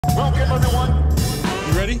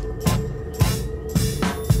ready?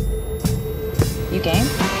 You game?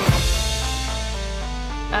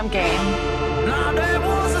 I'm game. Now there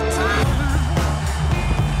was a time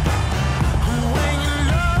when you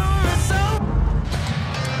loved me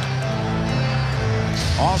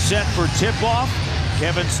so. All set for tip-off.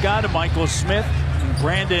 Kevin Scott and Michael Smith.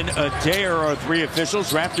 Brandon Adair are three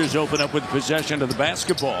officials. Raptors open up with possession of the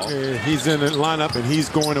basketball. He's in the lineup, and he's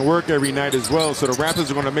going to work every night as well. So the Raptors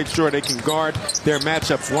are going to make sure they can guard their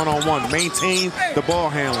matchups one-on-one, maintain the ball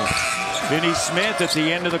handling. Finney Smith at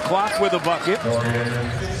the end of the clock with a bucket.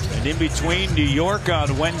 And in between, New York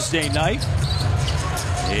on Wednesday night.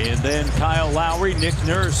 And then Kyle Lowry, Nick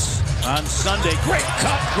Nurse on Sunday. Great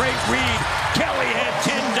cut, great read. Kelly had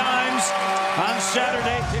 10 dimes on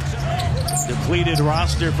Saturday. Depleted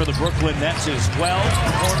roster for the Brooklyn Nets as well.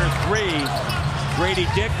 Corner three. Grady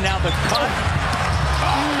Dick now the cut.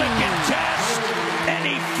 Oh, the contest. And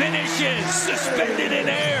he finishes. Suspended in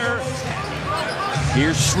air.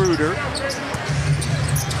 Here's Schroeder.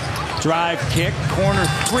 Drive kick. Corner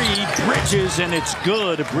three. Bridges, and it's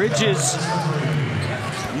good. Bridges.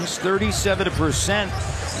 He's 37%.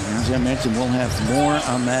 As I mentioned, we'll have more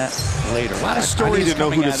on that later. A lot of stories. I need to know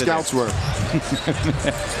who the scouts were.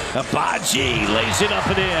 Abaji lays it up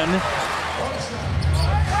and in.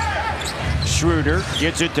 Schroeder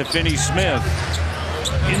gets it to Finney Smith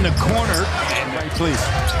in the corner. And right, please.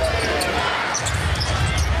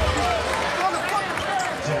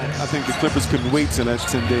 I think the Clippers couldn't wait till that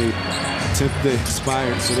 10th day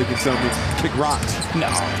expired so they can tell me kick rocks. No,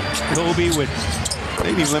 Kobe would. They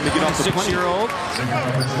didn't even let me get off the plane. 6-year-old,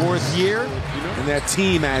 fourth year. And that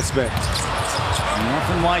team aspect.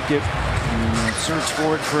 Nothing like it. Search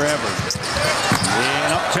for it forever.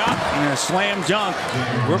 And up top, and a slam dunk.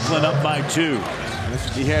 Brooklyn up by 2.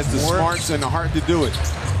 He has the smarts and the heart to do it.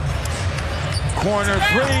 Corner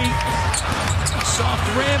three. Soft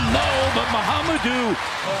rim, no, but Mohamedou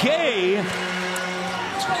Gay.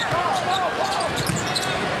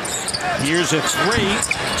 Here's a three.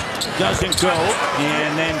 Doesn't go,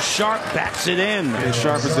 and then Sharp backs it in. And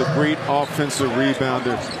Sharp is a great offensive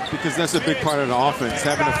rebounder because that's a big part of the offense.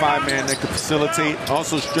 Having a 5-man that can facilitate,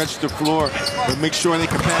 also stretch the floor, but make sure they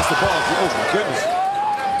can pass the ball. Oh, my goodness.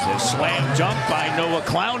 The slam dunk by Noah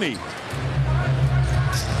Clowney.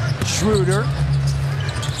 Schroeder.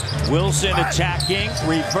 Wilson attacking,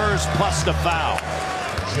 reverse plus the foul.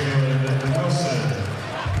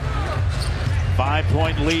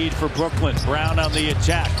 5-point lead for Brooklyn. Brown on the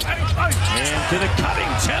attack. And to the cutting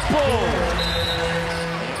Temple.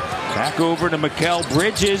 Back over to Mikal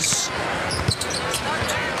Bridges.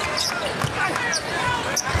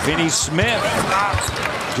 Finney Smith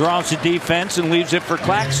draws the defense and leaves it for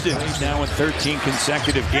Claxton. He's now in 13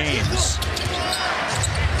 consecutive games.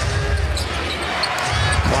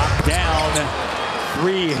 Clock down.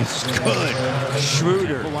 Three is good.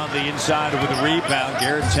 Schroeder on the inside with a rebound.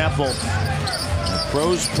 Garrett Temple.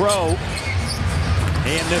 Pro's pro.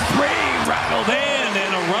 And the three rattled in,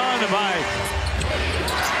 and a run by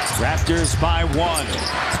Raptors by 1.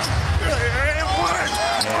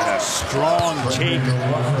 And a strong take.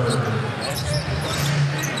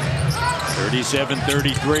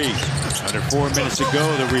 37-33. Under 4 minutes to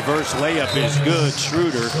go, the reverse layup is good.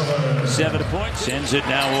 Schroeder, 7 points. Sends it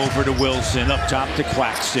now over to Wilson. Up top to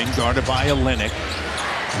Claxton, guarded by Olynyk.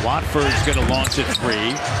 Watford's going to launch a three,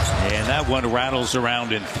 and that one rattles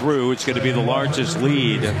around and through. It's going to be the largest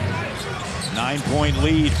lead. 9-point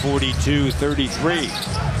lead, 42-33.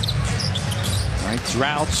 Right,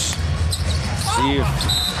 Droughts. See if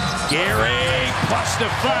Gary plus the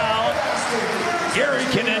foul. Gary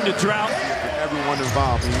can end the drought. Everyone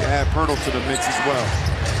involved. You add Pirtle to the mix as well.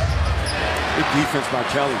 Good defense by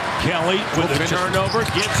Kelly. Kelly with a turnover,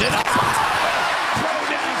 gets it up. Throw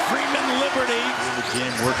down Freeman Liberty.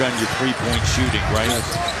 Again, work on your three-point shooting, right?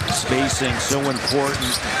 Spacing so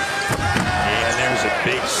important. And there's a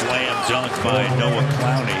big slam dunk by Noah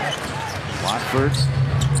Clowney. Watford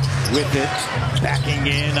with it, backing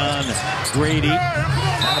in on Grady.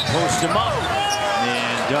 Trying to post him up.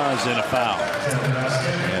 And does in a foul.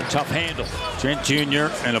 Yeah, tough handle. Trent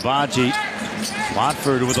Jr. and Abaji.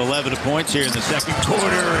 Watford with 11 points here in the second quarter.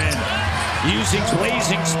 And using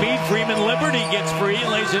blazing speed, Freeman Liberty gets free and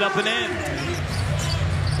lays it up and in.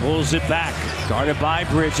 Pulls it back. Guarded by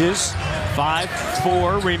Bridges.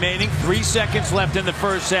 5-4 remaining. 3 seconds left in the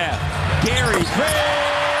first half. Gary,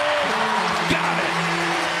 got it.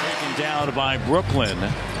 Taken down by Brooklyn.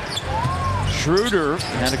 Schroeder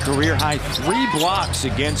had a career-high 3 blocks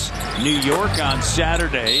against New York on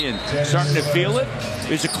Saturday and starting to feel it.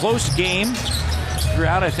 It was a close game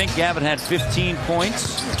throughout. I think Gavin had 15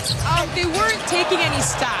 points. They weren't taking any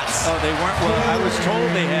stats. Oh, they weren't. Well, I was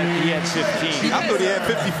told he had 15. I thought he had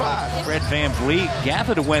 55. Fred VanVleet,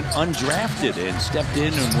 Gavin went undrafted and stepped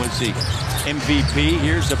in and was the MVP.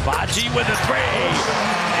 Here's Abaji with a three,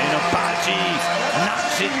 and Abaji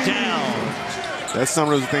knocks it down. That's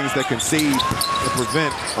some of those things that can save and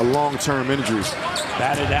prevent a long-term injury.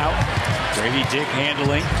 Batted out. Grady Dick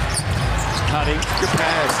handling, cutting. Good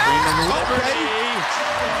pass. Liberty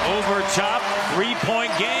over top,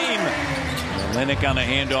 3-point game. Olynyk on a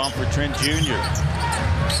handoff for Trent Jr.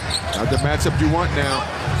 Not the matchup you want now.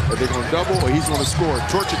 Are they going to double or he's going to score?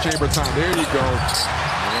 Torture chamber time. There you go.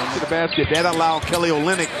 To the basket. That allowed Kelly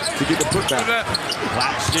Olynyk to get the putback.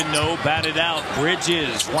 Claxton, no, batted out.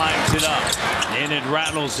 Bridges lines it up. And it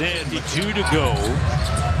rattles in. 2 to go.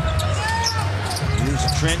 Here's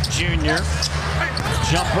Trent Jr.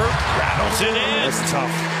 Jumper, rattles it in. That's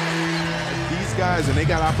tough. These guys, and they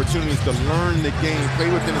got opportunities to learn the game, play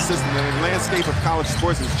within the system. And the landscape of college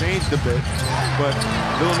sports has changed a bit, but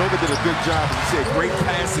Villanova did a good job. As you said, great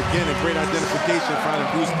pass again and great identification finding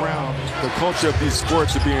Bruce Brown. The culture of these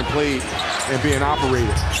sports are being played and being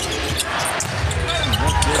operated.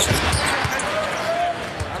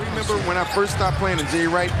 I remember when I first stopped playing and Jay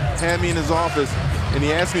Wright had me in his office and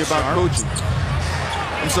he asked me about coaching.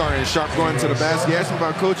 I'm sorry, and Sharp going to the basket. He asked me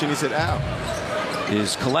about coaching. He said, Al.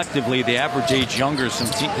 Is collectively the average age younger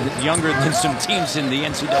than some teams in the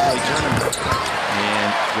NCAA tournament.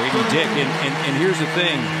 And Grady Dick, and here's the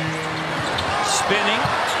thing. Spinning.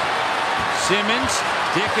 Simmons,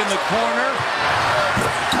 Dick in the corner.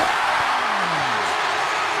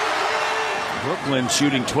 Brooklyn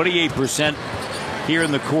shooting 28% here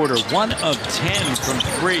in the quarter. 1 of 10 from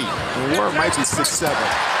 3. The war might be 6-7.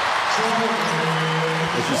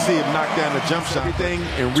 As you see him knock down the jump shot, everything,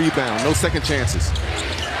 and rebound. No second chances.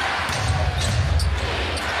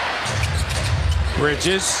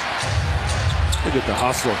 Bridges. Look at the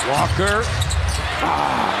hustle. Walker.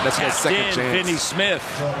 That's my second chance. Finney Smith.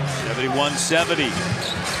 71-70.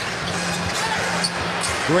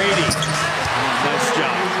 Grady. Nice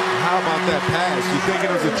job. How about that pass? You thinking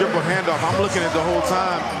it was a triple handoff? I'm looking at the whole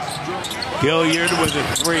time. Gilliard with a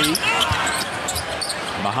 3.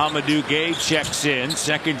 Mahamadou Gay checks in.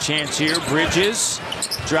 Second chance here. Bridges.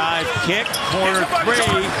 Drive kick. Corner 3.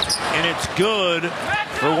 And it's good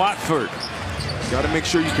for Watford. Got to make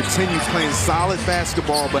sure you continue playing solid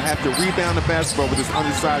basketball, but have to rebound the basketball with this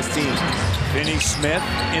undersized team. Finney Smith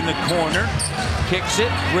in the corner. Kicks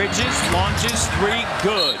it. Bridges. Launches 3.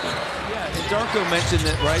 Good. Yeah, and Darko mentioned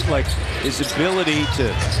that, right? Like his ability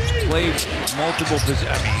to play multiple positions.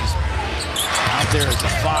 I mean, he's out there at the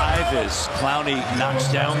 5 as Clowney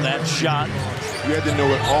knocks down that shot. You had to know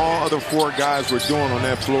what all other 4 guys were doing on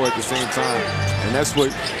that floor at the same time. And that's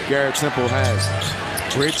what Garrett Temple has.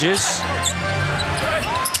 Bridges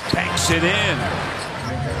banks it in.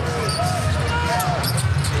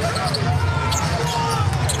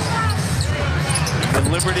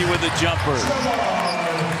 And Liberty with a jumper.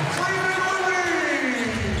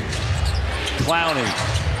 Clowney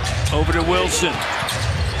over to Wilson.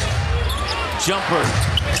 Jumper.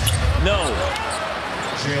 No.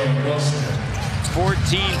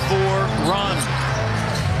 14-4 run.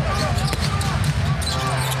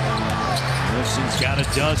 Wilson's got a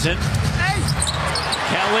dozen.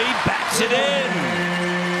 Kelly backs it in.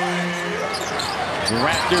 The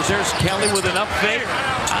Raptors, there's Kelly with an up fake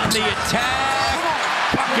on the attack.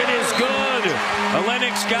 Bucket is good.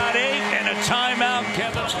 Olynyk's got 8 and a timeout,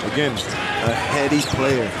 Kevin. Again, a heady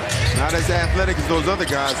player. Not as athletic as those other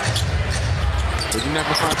guys. But you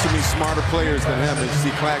never find too many smarter players than him. And you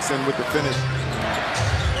see Claxton with the finish.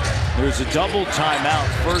 There's a double timeout.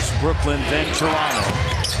 First Brooklyn, then Toronto.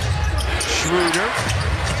 Schroeder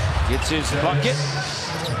gets his bucket.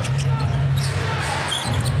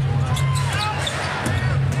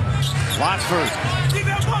 Watford.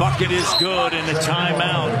 Bucket is good and a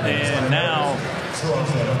timeout. And now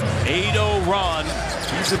 8-0 run.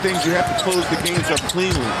 These are things you have to close the games up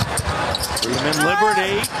cleanly. Freeman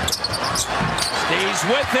Liberty stays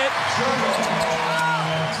with it.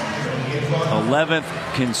 11th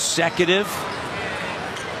consecutive.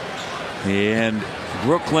 And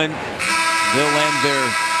Brooklyn, they'll end their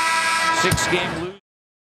 6-game losing.